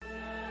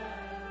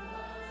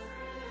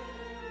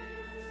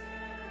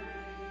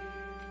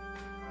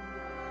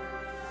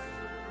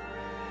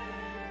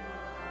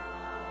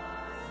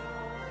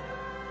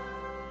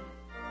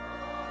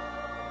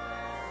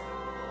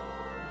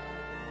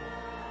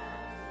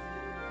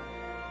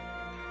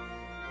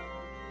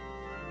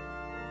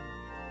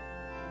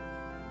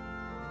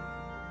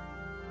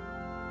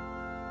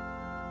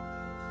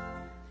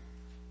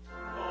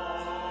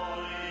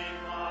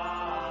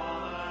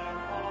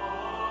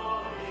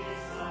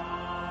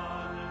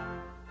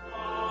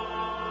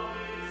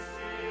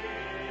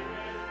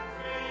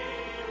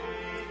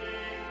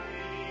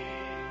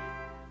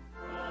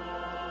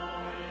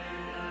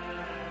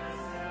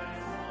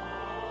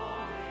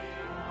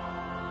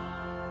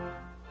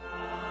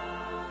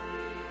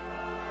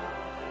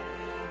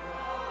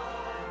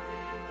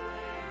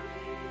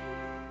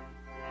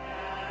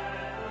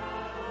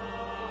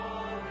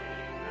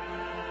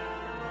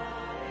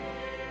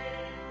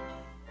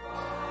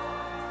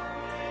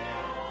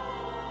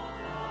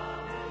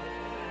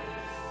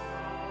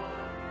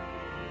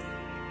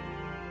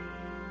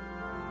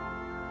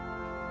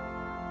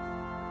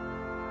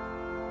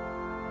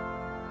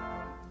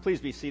Please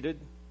be seated.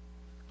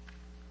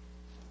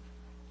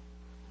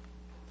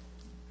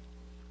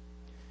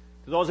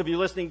 To those of you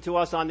listening to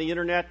us on the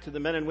internet, to the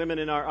men and women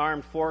in our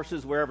armed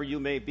forces, wherever you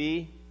may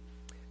be,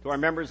 to our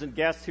members and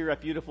guests here at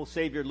Beautiful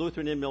Savior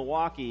Lutheran in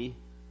Milwaukee,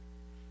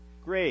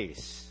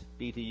 grace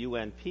be to you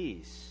and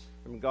peace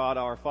from God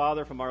our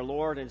Father, from our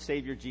Lord and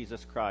Savior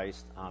Jesus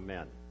Christ.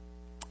 Amen.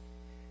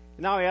 And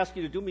now I ask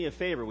you to do me a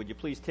favor. Would you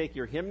please take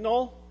your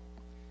hymnal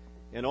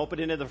and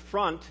open it to the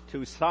front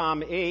to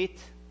Psalm 8,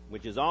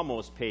 which is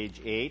almost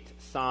page 8,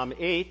 Psalm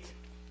 8.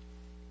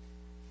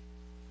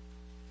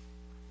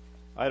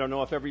 I don't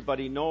know if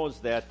everybody knows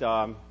that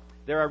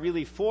there are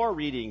really 4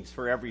 readings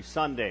for every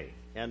Sunday,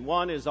 and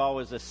one is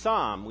always a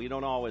psalm. We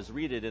don't always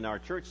read it in our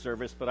church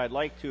service, but I'd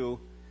like to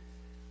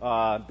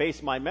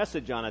base my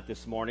message on it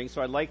this morning,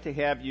 so I'd like to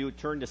have you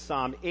turn to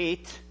Psalm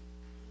 8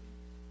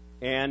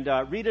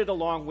 and read it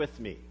along with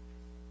me.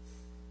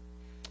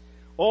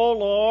 O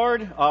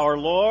Lord, our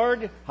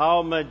Lord,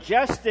 how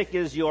majestic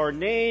is your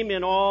name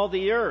in all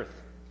the earth.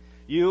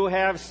 You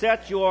have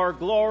set your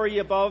glory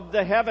above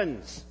the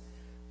heavens.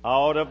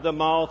 Out of the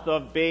mouth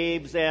of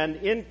babes and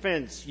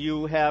infants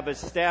you have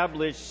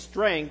established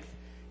strength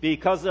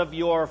because of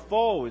your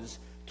foes,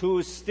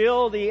 to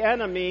still the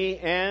enemy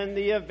and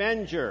the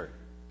avenger.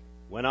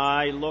 When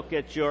I look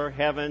at your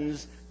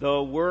heavens,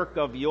 the work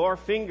of your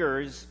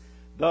fingers,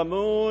 the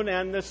moon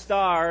and the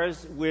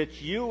stars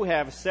which you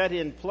have set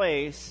in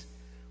place,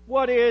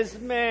 what is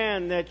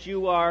man that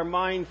you are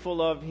mindful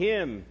of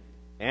him,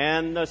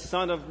 and the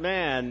Son of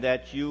Man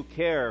that you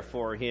care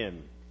for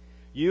him?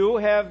 You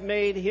have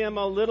made him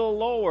a little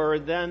lower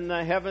than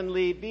the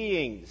heavenly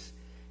beings,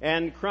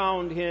 and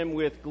crowned him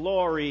with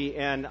glory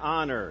and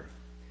honor.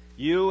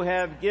 You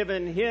have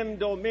given him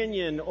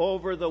dominion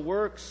over the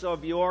works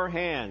of your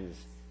hands.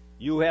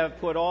 You have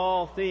put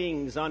all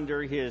things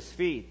under his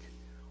feet,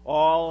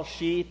 all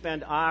sheep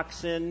and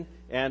oxen,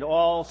 and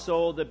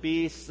also the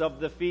beasts of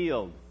the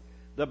field,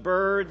 the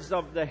birds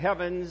of the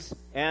heavens,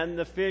 and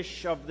the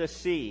fish of the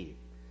sea,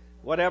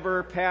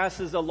 whatever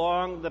passes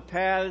along the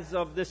paths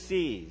of the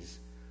seas.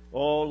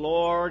 O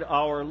Lord,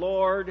 our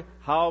Lord,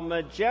 how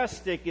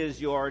majestic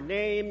is your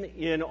name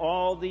in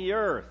all the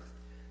earth.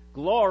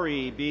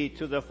 Glory be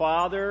to the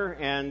Father,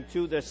 and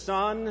to the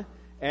Son,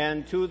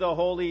 and to the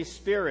Holy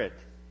Spirit,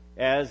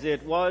 as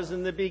it was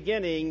in the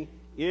beginning,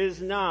 is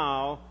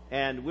now,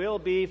 and will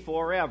be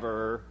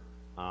forever.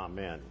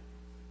 Amen.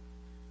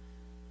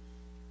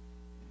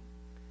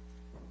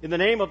 In the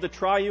name of the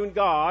Triune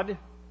God,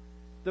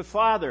 the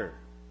Father,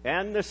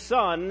 and the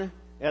Son,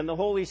 and the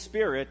Holy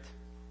Spirit,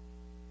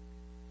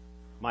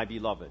 my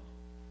beloved.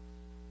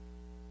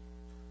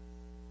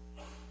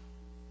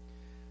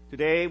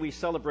 Today we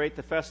celebrate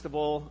the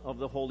festival of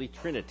the Holy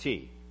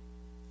Trinity.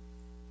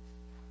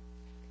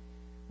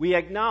 We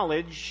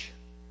acknowledge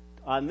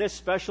on this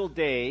special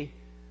day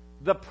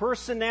the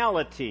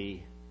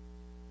personality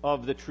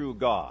of the true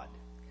God.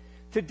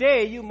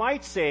 Today you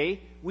might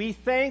say we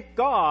thank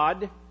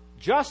God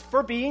just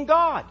for being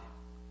God.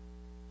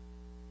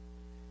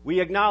 We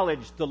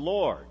acknowledge the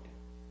Lord,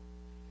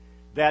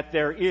 that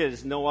there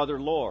is no other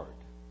Lord.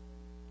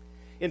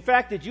 In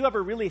fact, did you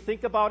ever really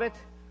think about it?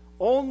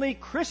 Only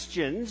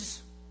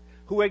Christians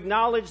who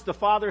acknowledge the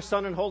Father,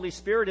 Son, and Holy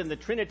Spirit in the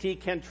Trinity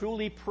can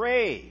truly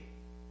pray.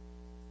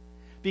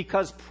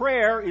 Because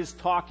prayer is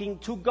talking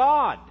to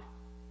God.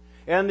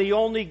 And the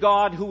only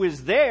God who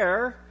is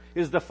there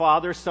is the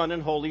Father, Son,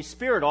 and Holy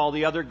Spirit. All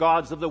the other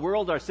gods of the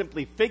world are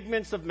simply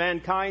figments of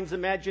mankind's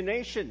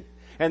imagination.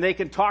 And they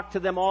can talk to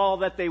them all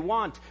that they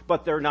want,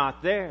 but they're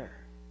not there.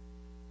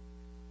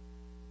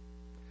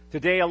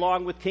 Today,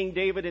 along with King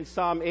David in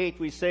Psalm 8,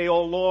 we say,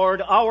 O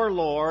Lord, our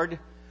Lord,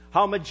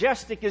 how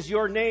majestic is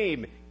your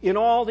name in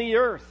all the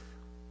earth.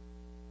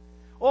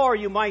 Or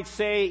you might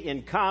say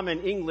in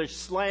common English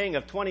slang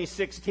of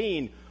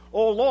 2016,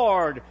 O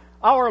Lord,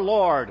 our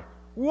Lord,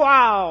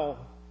 wow!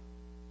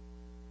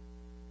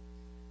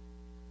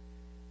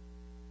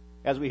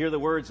 As we hear the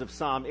words of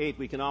Psalm 8,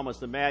 we can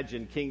almost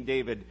imagine King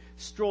David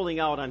strolling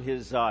out on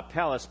his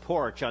palace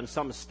porch on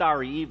some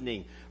starry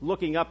evening,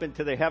 looking up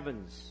into the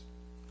heavens.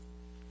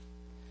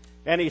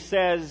 And he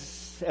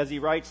says, as he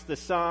writes the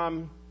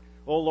psalm,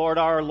 O Lord,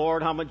 our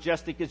Lord, how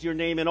majestic is your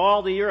name in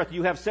all the earth.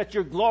 You have set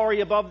your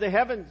glory above the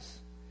heavens.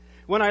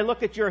 When I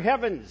look at your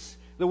heavens,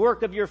 the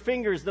work of your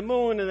fingers, the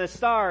moon and the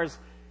stars,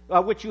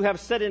 which you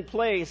have set in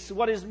place,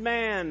 what is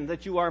man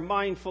that you are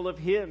mindful of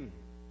him?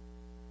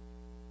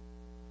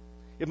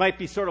 It might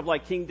be sort of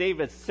like King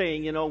David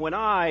saying, when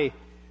I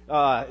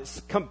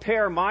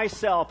compare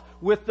myself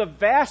with the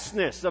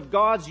vastness of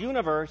God's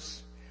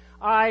universe,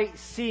 I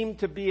seem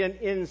to be an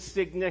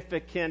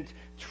insignificant,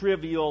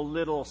 trivial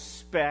little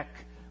speck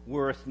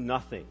worth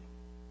nothing.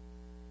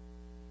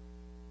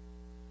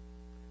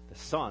 The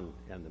sun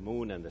and the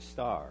moon and the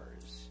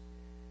stars,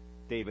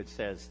 David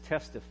says,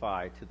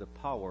 testify to the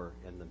power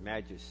and the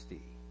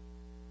majesty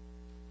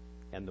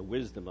and the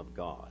wisdom of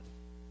God.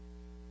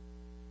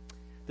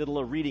 Did a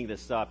little reading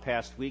this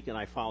past week, and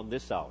I found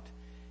this out.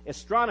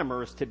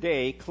 Astronomers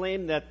today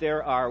claim that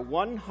there are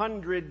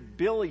 100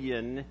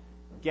 billion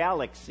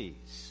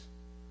galaxies.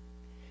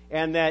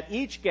 and that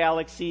each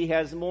galaxy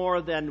has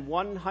more than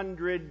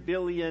 100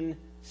 billion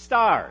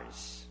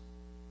stars.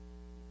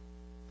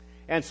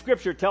 And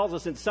Scripture tells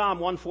us in Psalm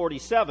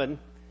 147,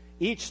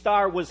 each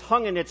star was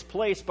hung in its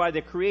place by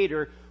the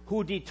Creator,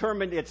 who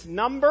determined its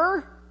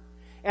number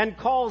and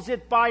calls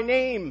it by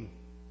name.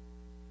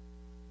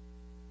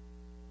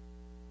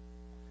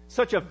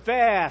 Such a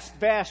vast,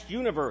 vast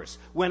universe.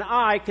 When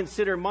I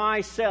consider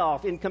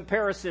myself in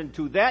comparison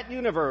to that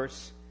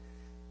universe,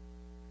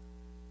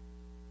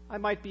 I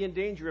might be in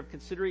danger of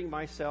considering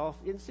myself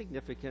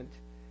insignificant,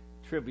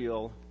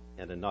 trivial,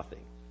 and a nothing.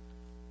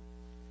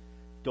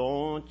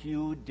 Don't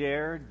you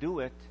dare do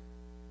it.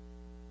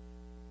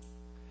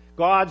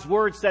 God's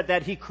Word said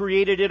that He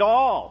created it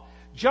all,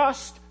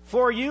 just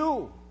for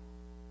you.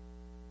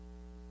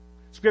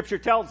 Scripture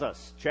tells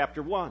us,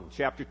 chapter 1,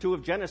 chapter 2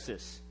 of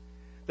Genesis,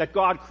 that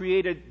God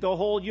created the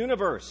whole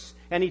universe.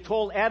 And He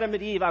told Adam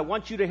and Eve, I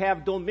want you to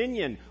have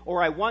dominion,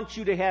 or I want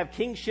you to have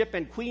kingship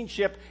and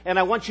queenship, and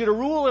I want you to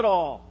rule it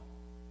all.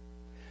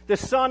 The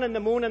sun and the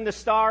moon and the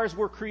stars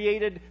were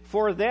created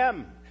for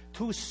them,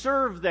 to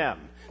serve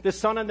them. The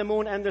sun and the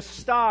moon and the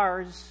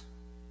stars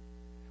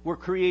were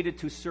created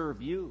to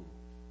serve you.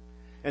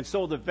 And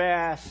so the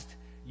vast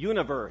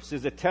universe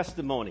is a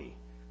testimony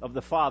of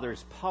the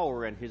Father's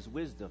power and His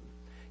wisdom.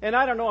 And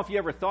I don't know if you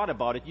ever thought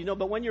about it,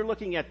 but when you're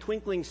looking at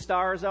twinkling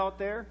stars out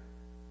there,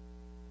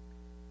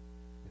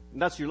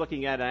 unless you're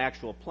looking at an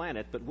actual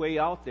planet, but way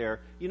out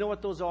there, you know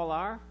what those all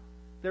are?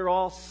 They're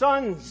all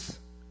suns.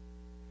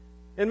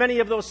 And many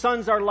of those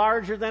suns are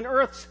larger than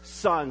Earth's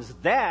suns.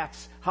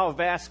 That's how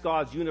vast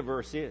God's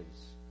universe is.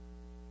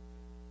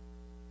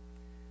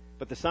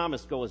 But the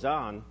psalmist goes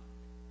on,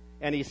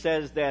 and he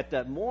says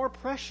that more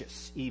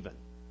precious even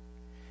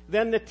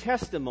than the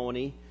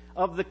testimony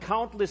of the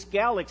countless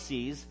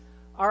galaxies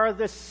are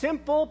the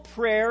simple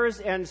prayers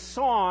and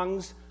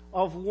songs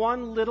of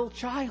one little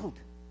child.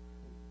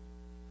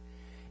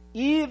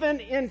 Even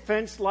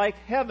infants like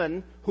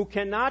heaven, who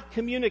cannot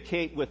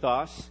communicate with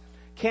us,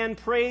 can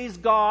praise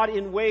God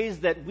in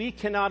ways that we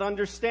cannot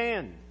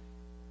understand.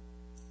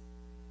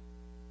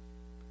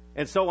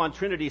 And so on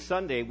Trinity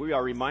Sunday, we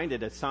are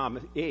reminded at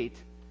Psalm 8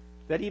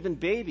 that even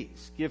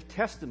babies give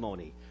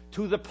testimony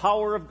to the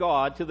power of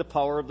God, to the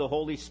power of the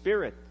Holy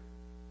Spirit.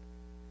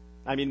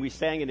 I mean, we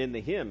sang it in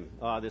the hymn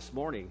this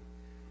morning.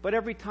 But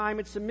every time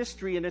it's a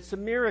mystery and it's a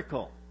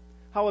miracle.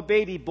 How a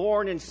baby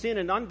born in sin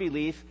and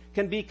unbelief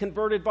can be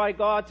converted by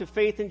God to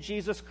faith in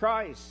Jesus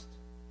Christ.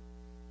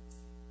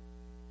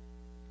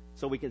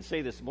 So we can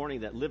say this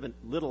morning that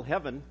little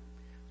heaven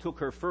took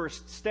her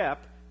first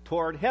step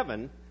toward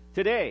heaven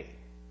today.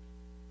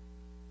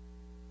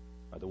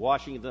 By the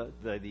washing of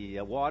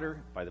the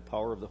water, by the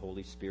power of the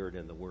Holy Spirit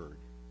and the Word.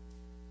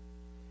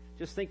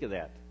 Just think of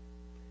that.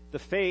 The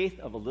faith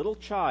of a little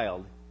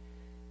child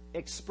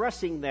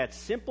expressing that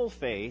simple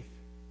faith,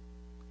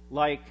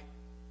 like,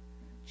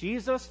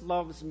 Jesus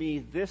loves me,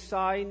 this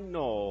I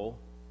know,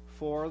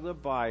 for the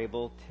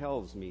Bible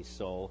tells me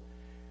so.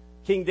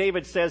 King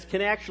David says,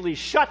 can actually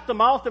shut the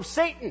mouth of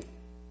Satan.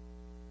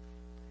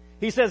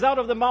 He says, out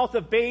of the mouth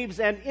of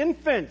babes and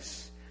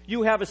infants,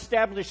 you have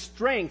established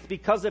strength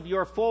because of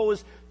your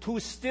foes to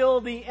still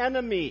the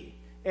enemy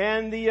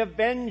and the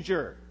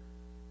avenger.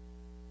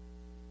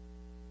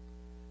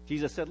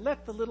 Jesus said,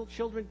 let the little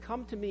children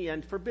come to me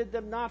and forbid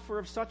them not, for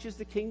of such is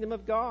the kingdom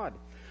of God.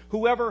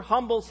 Whoever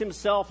humbles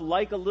himself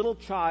like a little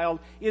child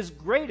is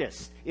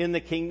greatest in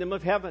the kingdom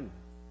of heaven.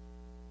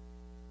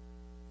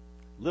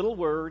 Little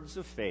words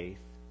of faith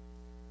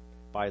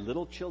by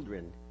little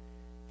children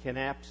can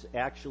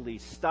actually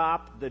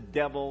stop the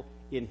devil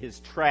in his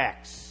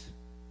tracks.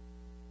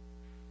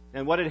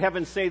 And what did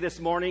heaven say this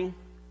morning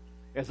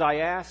as I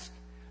ask?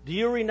 Do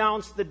you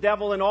renounce the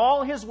devil and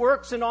all his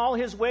works and all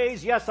his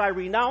ways? Yes, I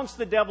renounce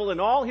the devil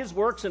and all his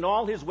works and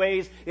all his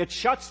ways. It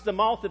shuts the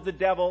mouth of the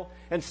devil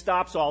and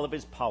stops all of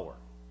his power.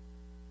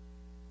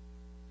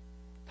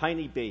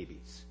 Tiny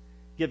babies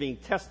giving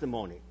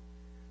testimony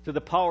to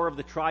the power of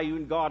the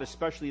triune God,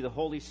 especially the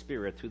Holy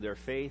Spirit, through their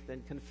faith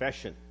and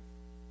confession.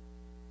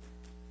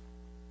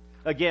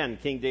 Again,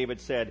 King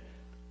David said,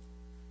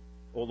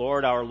 O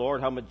Lord, our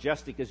Lord, how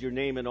majestic is your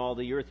name in all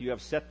the earth. You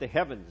have set the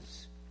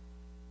heavens,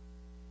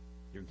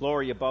 your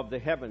glory above the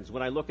heavens.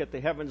 When I look at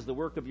the heavens, the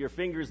work of your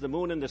fingers, the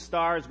moon and the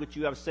stars which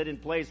you have set in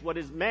place, what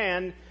is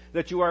man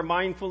that you are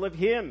mindful of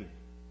him?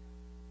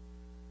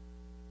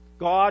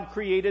 God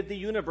created the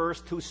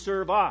universe to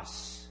serve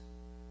us.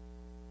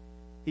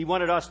 He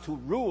wanted us to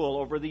rule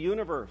over the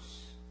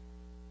universe.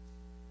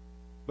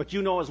 But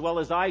you know as well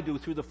as I do,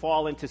 through the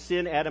fall into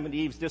sin, Adam and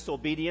Eve's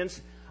disobedience,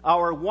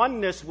 our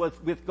oneness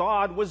with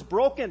God was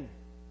broken.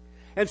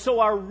 And so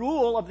our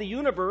rule of the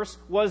universe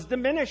was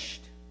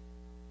diminished.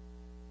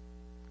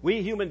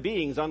 We human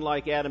beings,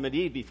 unlike Adam and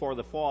Eve before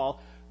the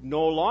fall,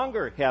 no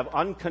longer have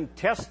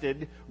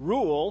uncontested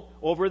rule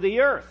over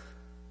the earth.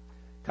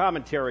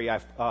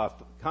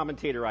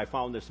 Commentator I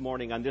found this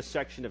morning on this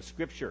section of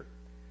Scripture.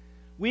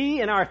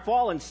 We, in our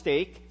fallen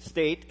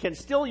state, can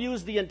still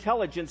use the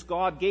intelligence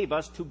God gave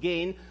us to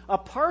gain a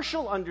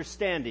partial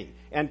understanding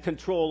and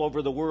control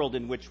over the world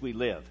in which we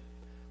live.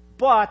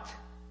 But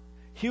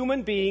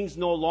human beings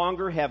no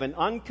longer have an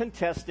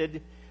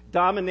uncontested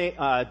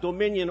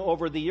dominion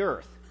over the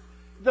earth.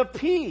 The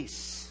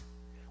peace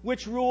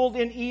which ruled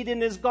in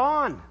Eden is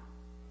gone.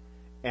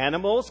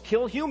 Animals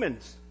kill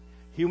humans.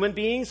 Human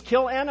beings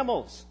kill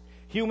animals.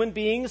 Human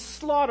beings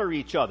slaughter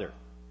each other.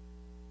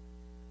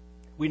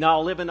 We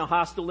now live in a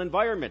hostile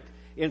environment.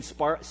 In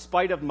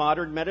spite of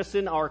modern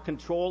medicine, our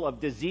control of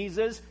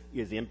diseases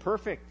is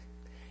imperfect.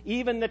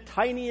 Even the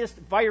tiniest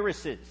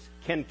viruses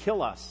can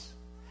kill us.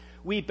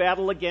 We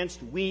battle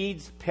against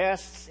weeds,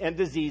 pests, and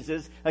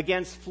diseases,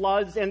 against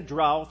floods and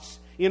droughts,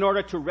 in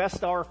order to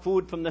wrest our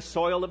food from the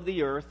soil of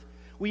the earth.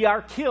 We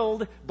are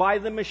killed by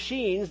the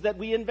machines that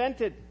we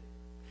invented.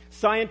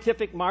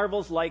 Scientific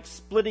marvels like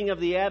splitting of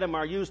the atom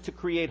are used to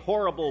create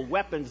horrible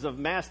weapons of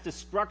mass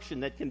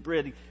destruction that can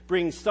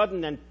bring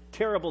sudden and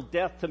terrible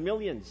death to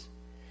millions.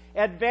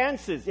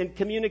 Advances in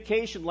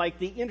communication like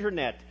the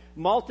internet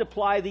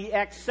multiply the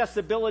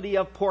accessibility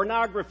of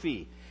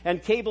pornography,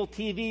 and cable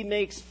TV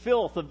makes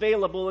filth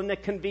available in the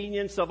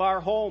convenience of our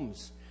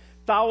homes.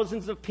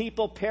 Thousands of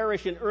people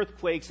perish in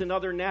earthquakes and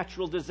other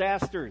natural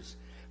disasters.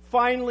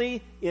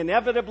 Finally,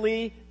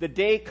 inevitably, the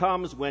day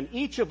comes when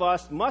each of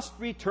us must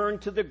return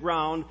to the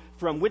ground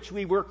from which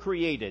we were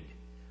created.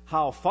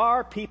 How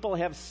far people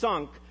have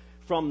sunk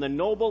from the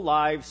noble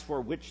lives for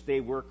which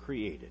they were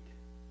created.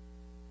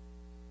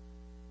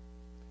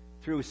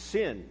 Through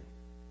sin,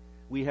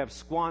 we have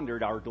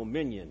squandered our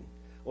dominion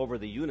over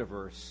the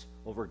universe,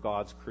 over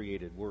God's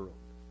created world.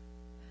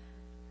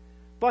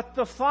 But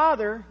the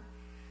Father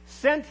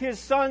sent His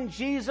Son,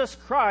 Jesus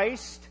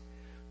Christ,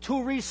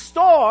 to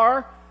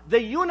restore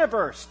the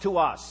universe to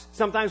us.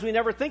 Sometimes we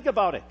never think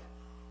about it.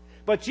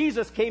 But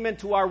Jesus came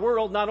into our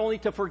world not only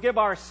to forgive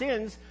our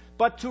sins,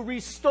 but to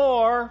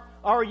restore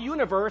our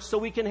universe so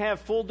we can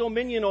have full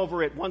dominion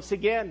over it once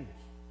again.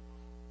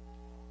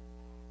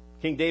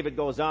 King David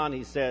goes on,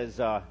 he says,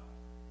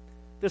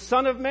 the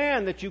Son of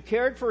Man, that you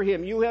cared for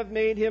him, you have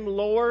made him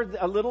lower,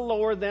 a little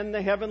lower than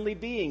the heavenly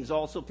beings,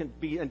 also can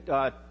be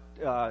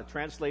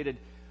translated,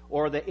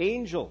 or the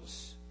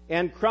angels,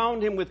 and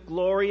crowned him with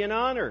glory and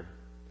honor.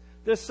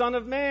 The Son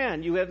of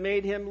Man, you have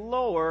made him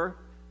lower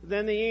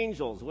than the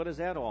angels. What does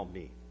that all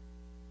mean?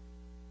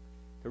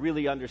 To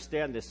really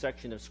understand this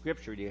section of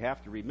Scripture, you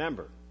have to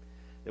remember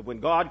that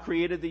when God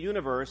created the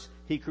universe,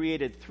 He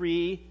created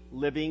 3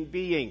 living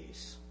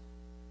beings.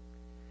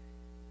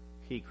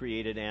 He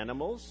created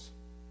animals,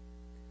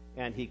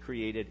 and He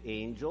created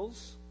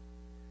angels,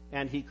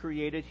 and He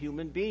created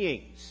human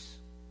beings.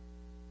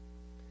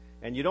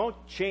 And you don't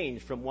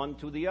change from one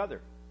to the other,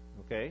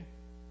 okay?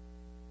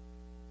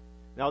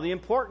 Now, the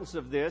importance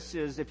of this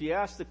is, if you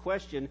ask the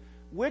question,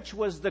 which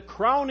was the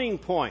crowning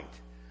point,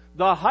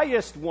 the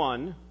highest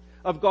one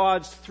of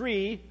God's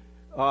 3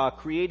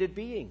 created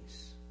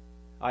beings?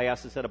 I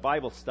asked this at a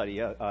Bible study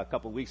a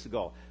couple of weeks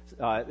ago.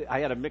 I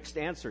had a mixed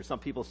answer. Some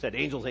people said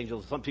angels,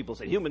 angels. Some people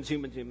said humans,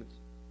 humans, humans.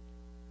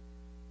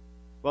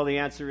 Well, the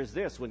answer is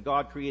this. When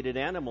God created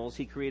animals,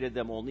 He created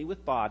them only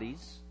with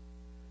bodies,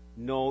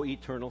 no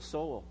eternal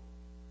soul.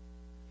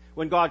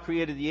 When God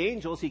created the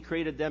angels, He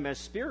created them as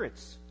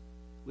spirits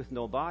with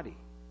no body.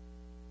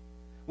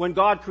 When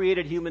God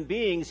created human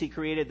beings, He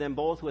created them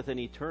both with an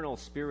eternal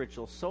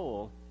spiritual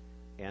soul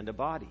and a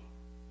body.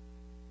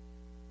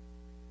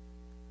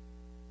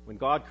 When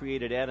God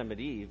created Adam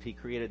and Eve, He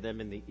created them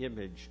in the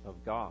image of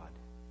God.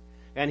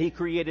 And He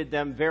created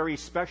them very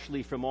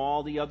specially from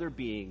all the other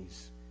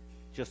beings,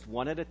 just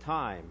one at a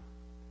time.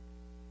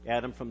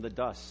 Adam from the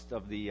dust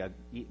of the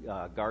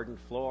garden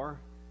floor,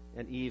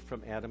 and Eve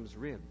from Adam's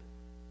rib.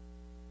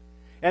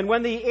 And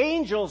when the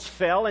angels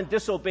fell and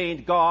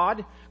disobeyed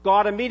God,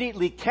 God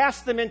immediately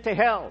cast them into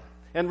hell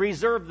and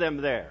reserved them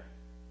there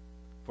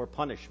for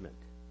punishment.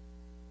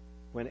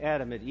 When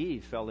Adam and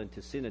Eve fell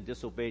into sin and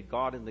disobeyed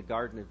God in the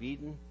Garden of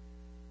Eden,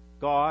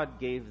 God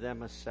gave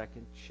them a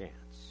second chance.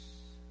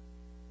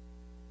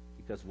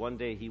 Because one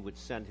day He would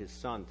send His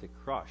Son to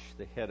crush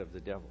the head of the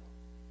devil.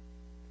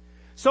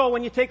 So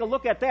when you take a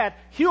look at that,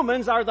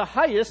 humans are the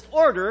highest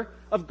order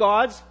of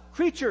God's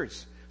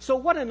creatures. So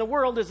what in the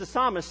world is the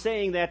psalmist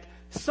saying that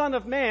Son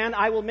of Man,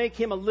 I will make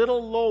him a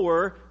little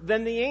lower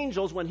than the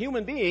angels, when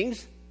human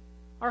beings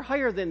are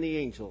higher than the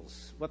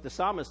angels? What the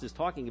psalmist is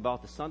talking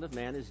about, the Son of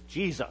Man, is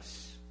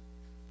Jesus.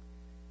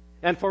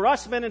 And for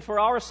us men and for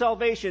our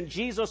salvation,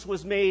 Jesus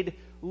was made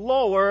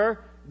lower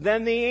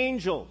than the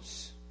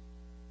angels.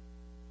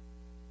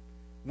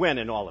 When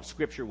in all of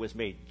Scripture was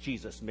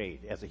Jesus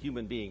made as a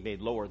human being,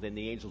 made lower than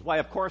the angels? Why,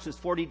 of course, His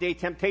 40-day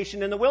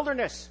temptation in the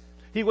wilderness.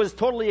 He was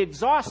totally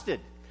exhausted.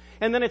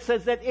 And then it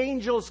says that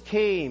angels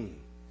came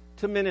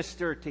to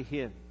minister to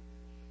Him.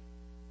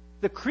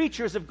 The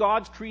creatures of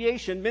God's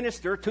creation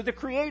minister to the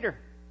Creator.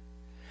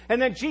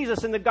 And then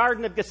Jesus in the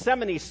Garden of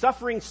Gethsemane,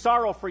 suffering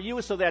sorrow for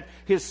you so that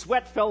His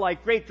sweat fell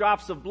like great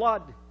drops of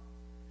blood.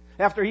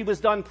 After He was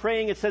done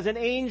praying, it says an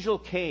angel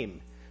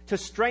came to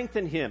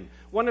strengthen Him.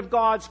 One of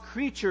God's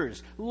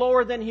creatures,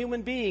 lower than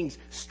human beings,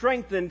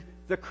 strengthened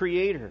the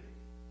Creator.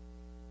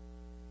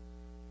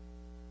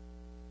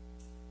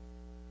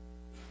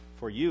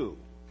 For you,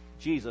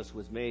 Jesus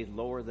was made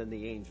lower than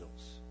the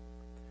angels.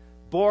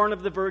 Born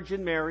of the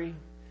Virgin Mary,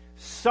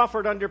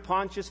 suffered under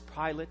Pontius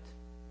Pilate.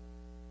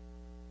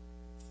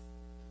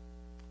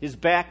 His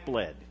back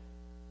bled.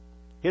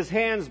 His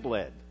hands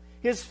bled.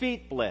 His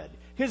feet bled.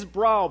 His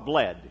brow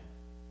bled.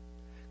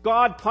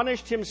 God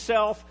punished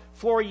himself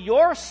for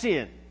your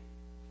sin,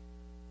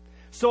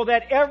 so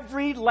that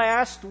every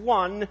last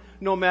one,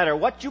 no matter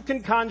what you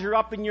can conjure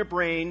up in your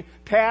brain,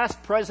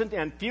 past, present,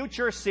 and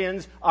future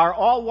sins, are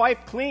all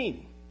wiped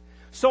clean.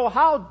 So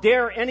how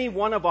dare any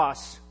one of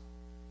us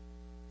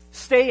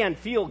stay and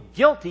feel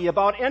guilty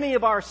about any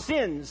of our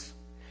sins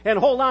and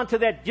hold on to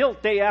that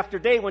guilt day after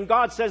day when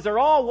God says they're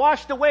all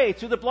washed away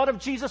through the blood of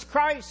Jesus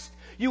Christ?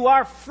 You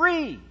are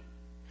free.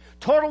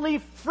 Totally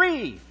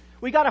free.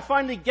 We got to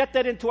finally get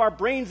that into our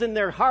brains and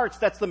their hearts.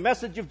 That's the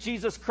message of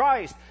Jesus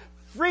Christ.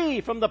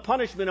 Free from the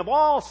punishment of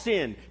all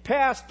sin,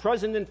 past,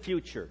 present, and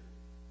future.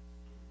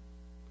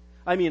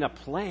 I mean, a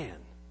plan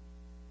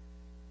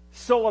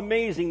so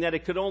amazing that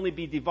it could only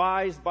be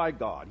devised by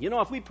God. You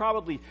know, if we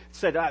probably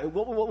said,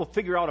 we'll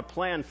figure out a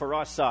plan for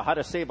us how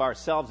to save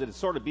ourselves, it'd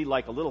sort of be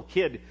like a little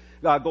kid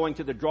going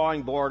to the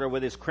drawing board or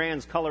with his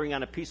crayons coloring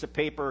on a piece of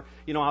paper,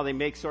 you know how they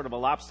make sort of a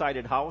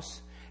lopsided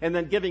house, and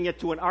then giving it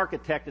to an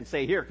architect and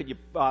say, here, could you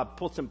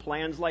put some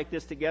plans like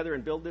this together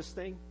and build this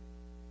thing?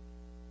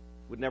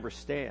 Would never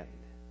stand.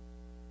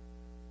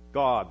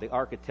 God, the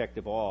architect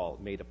of all,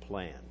 made a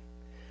plan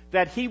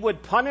that he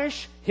would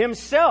punish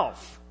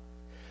himself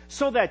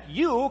so that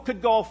you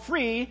could go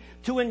free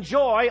to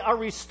enjoy a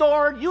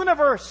restored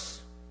universe.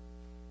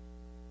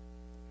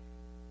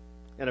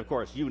 And of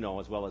course, you know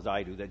as well as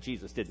I do that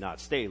Jesus did not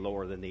stay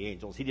lower than the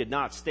angels. He did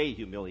not stay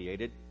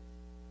humiliated,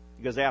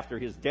 because after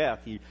his death,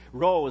 he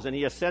rose and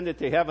he ascended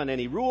to heaven and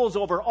he rules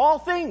over all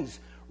things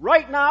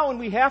right now. And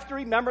we have to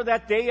remember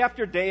that day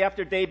after day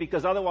after day,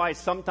 because otherwise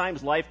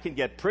sometimes life can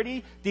get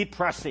pretty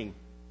depressing.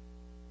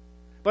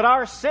 But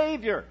our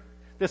Savior,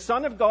 the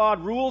Son of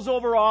God, rules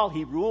over all.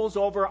 He rules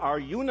over our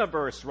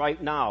universe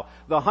right now.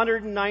 The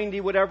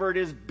 190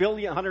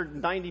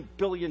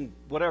 billion,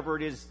 whatever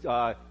it is,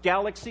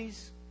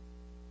 galaxies.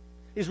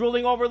 He's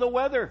ruling over the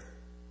weather.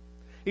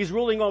 He's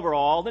ruling over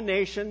all the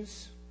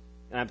nations.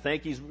 And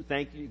thank you,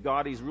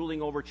 God, he's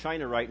ruling over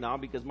China right now,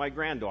 because my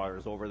granddaughter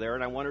is over there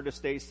and I want her to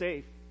stay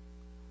safe.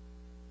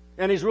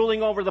 And he's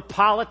ruling over the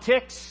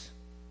politics.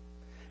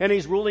 And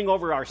he's ruling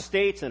over our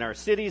states and our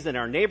cities and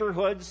our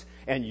neighborhoods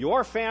and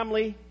your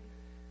family.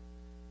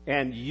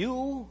 And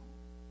you,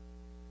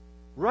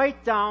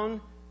 right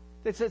down,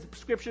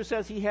 Scripture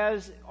says he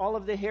has all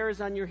of the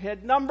hairs on your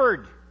head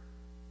numbered.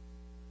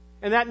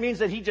 And that means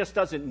that he just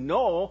doesn't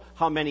know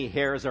how many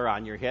hairs are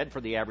on your head.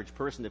 For the average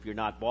person, if you're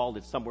not bald,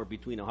 it's somewhere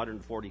between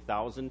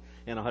 140,000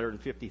 and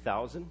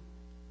 150,000.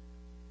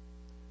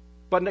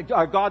 But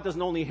God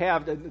doesn't only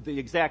have the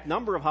exact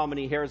number of how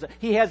many hairs.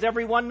 He has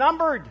everyone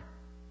numbered.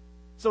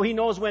 So he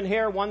knows when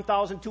hair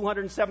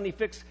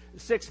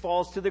 1,276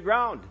 falls to the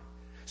ground.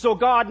 So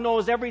God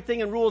knows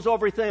everything and rules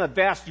over everything, a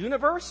vast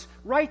universe,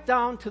 right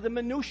down to the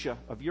minutia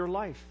of your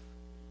life.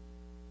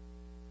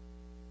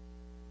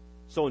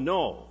 So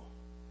know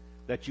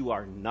that you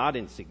are not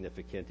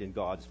insignificant in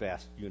God's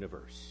vast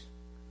universe.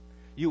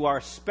 You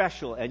are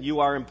special and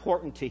you are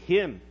important to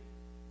him.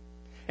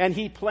 And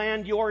he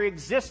planned your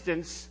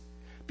existence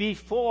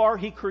before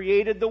he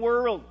created the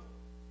world.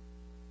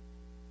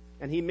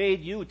 And he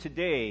made you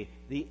today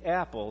the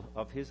apple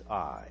of his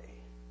eye.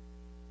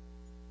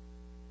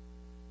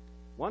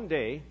 One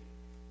day,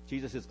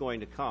 Jesus is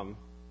going to come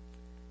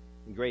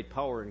in great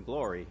power and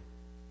glory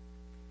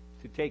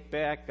to take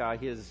back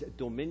his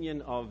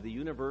dominion of the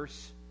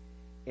universe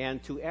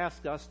and to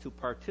ask us to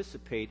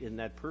participate in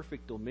that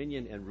perfect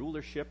dominion and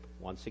rulership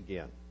once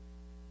again.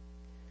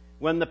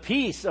 When the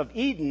peace of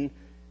Eden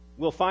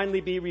will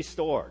finally be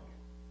restored,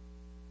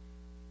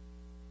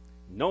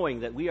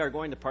 knowing that we are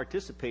going to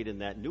participate in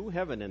that new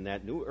heaven and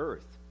that new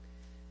earth,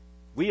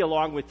 we,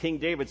 along with King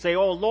David, say,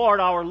 "O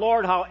Lord, our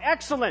Lord, how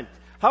excellent,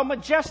 how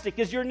majestic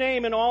is your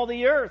name in all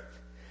the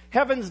earth.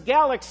 Heaven's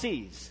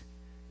galaxies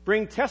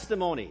bring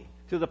testimony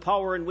to the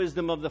power and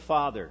wisdom of the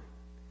Father.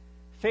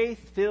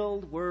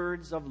 Faith-filled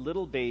words of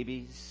little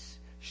babies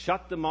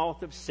shut the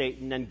mouth of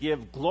Satan and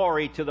give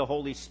glory to the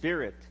Holy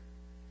Spirit."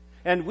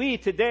 And we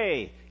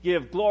today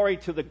give glory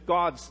to the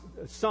God's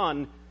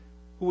Son,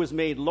 who was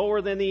made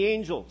lower than the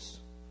angels,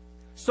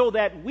 so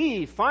that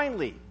we,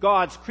 finally,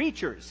 God's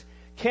creatures,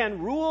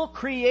 can rule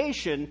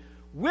creation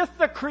with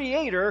the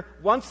Creator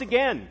once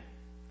again,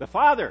 the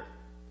Father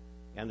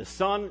and the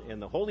Son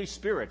and the Holy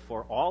Spirit,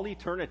 for all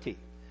eternity.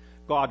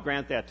 God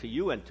grant that to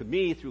you and to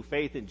me through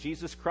faith in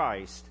Jesus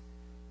Christ.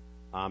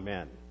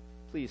 Amen.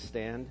 Please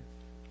stand.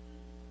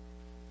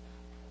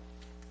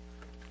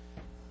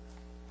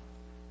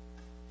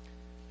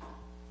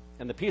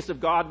 And the peace of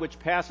God, which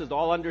passes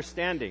all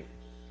understanding,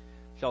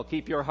 shall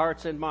keep your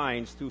hearts and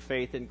minds through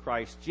faith in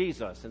Christ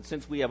Jesus. And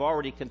since we have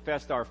already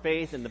confessed our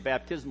faith in the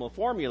baptismal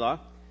formula,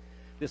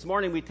 this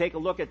morning we take a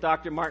look at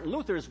Dr. Martin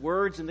Luther's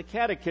words in the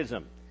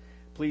Catechism.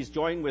 Please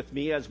join with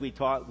me as we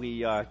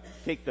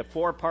take the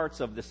 4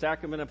 parts of the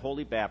sacrament of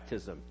holy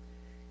baptism.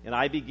 And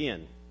I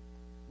begin.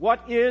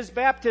 What is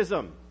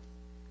baptism?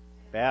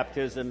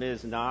 Baptism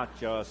is not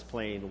just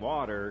plain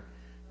water,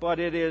 but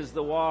it is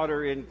the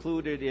water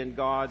included in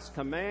God's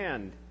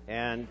command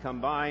and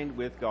combined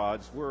with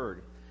God's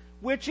word.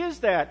 Which is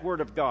that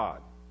word of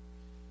God?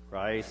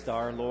 Christ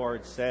our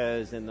Lord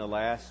says in the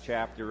last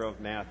chapter of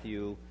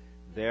Matthew,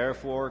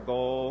 "Therefore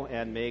go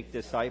and make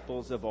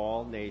disciples of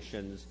all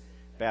nations,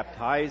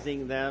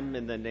 baptizing them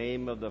in the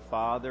name of the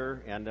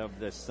Father and of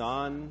the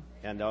Son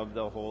and of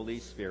the Holy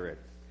Spirit."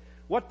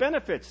 What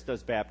benefits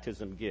does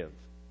baptism give?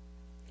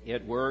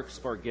 It works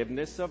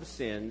forgiveness of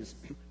sins,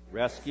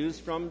 rescues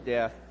from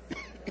death,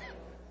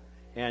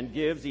 and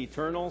gives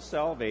eternal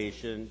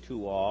salvation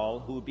to all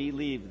who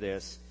believe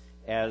this,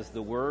 as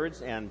the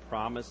words and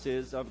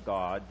promises of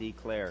God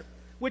declare.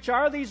 Which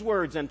are these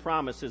words and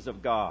promises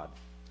of God?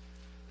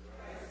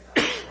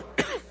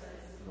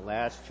 The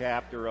last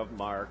chapter of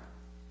Mark,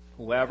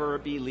 whoever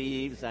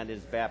believes and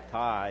is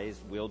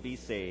baptized will be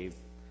saved,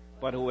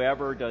 but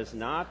whoever does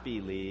not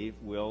believe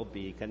will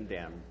be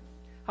condemned.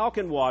 How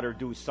can water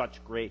do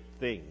such great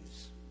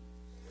things?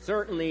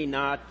 Certainly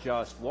not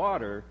just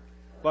water,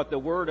 but the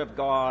Word of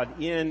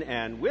God in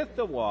and with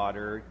the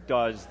water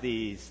does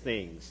these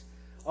things,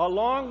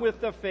 along with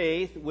the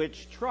faith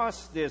which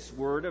trusts this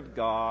Word of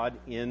God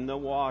in the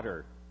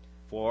water.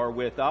 For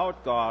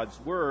without God's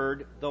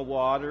Word, the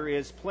water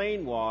is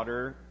plain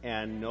water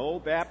and no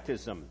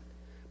baptism.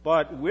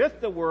 But with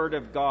the Word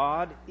of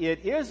God,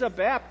 it is a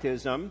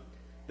baptism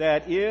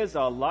that is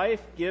a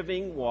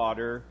life-giving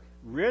water,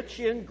 rich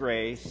in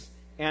grace,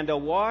 and a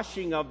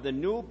washing of the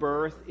new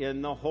birth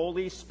in the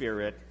Holy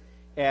Spirit,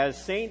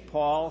 as St.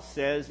 Paul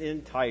says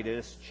in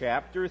Titus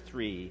chapter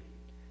 3,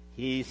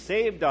 "He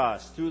saved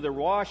us through the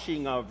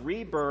washing of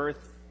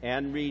rebirth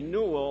and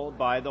renewal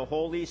by the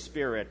Holy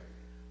Spirit,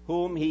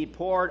 whom he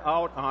poured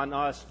out on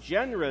us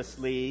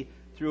generously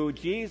through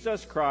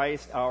Jesus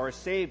Christ our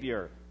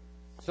Savior,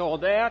 so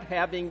that,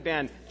 having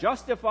been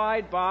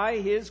justified by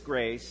his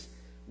grace,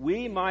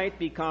 we might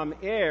become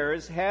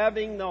heirs,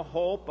 having the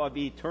hope of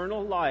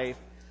eternal life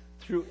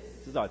through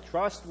the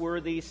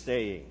trustworthy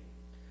saying."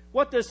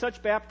 What does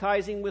such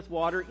baptizing with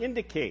water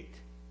indicate?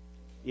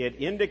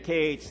 It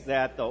indicates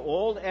that the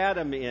old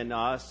Adam in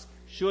us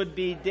should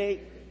be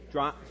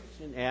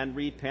and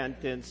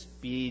repentance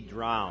be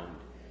drowned,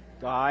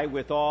 die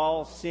with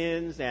all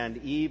sins and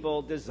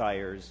evil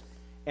desires,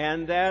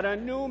 and that a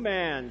new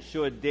man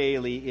should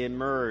daily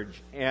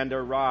emerge and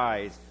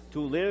arise to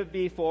live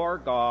before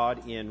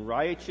God in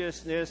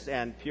righteousness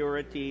and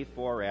purity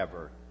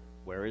forever.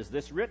 Where is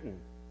this written?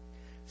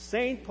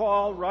 St.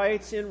 Paul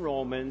writes in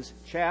Romans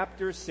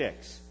chapter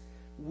 6,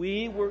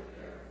 "We were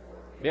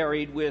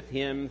buried with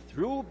him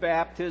through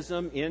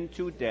baptism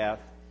into death,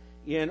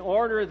 in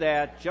order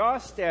that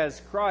just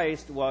as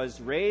Christ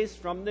was raised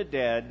from the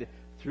dead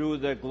through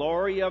the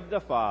glory of the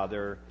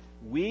Father,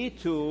 we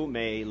too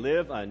may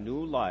live a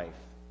new life."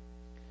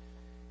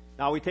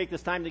 Now we take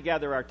this time to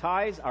gather our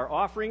tithes, our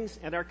offerings,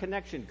 and our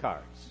connection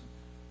cards.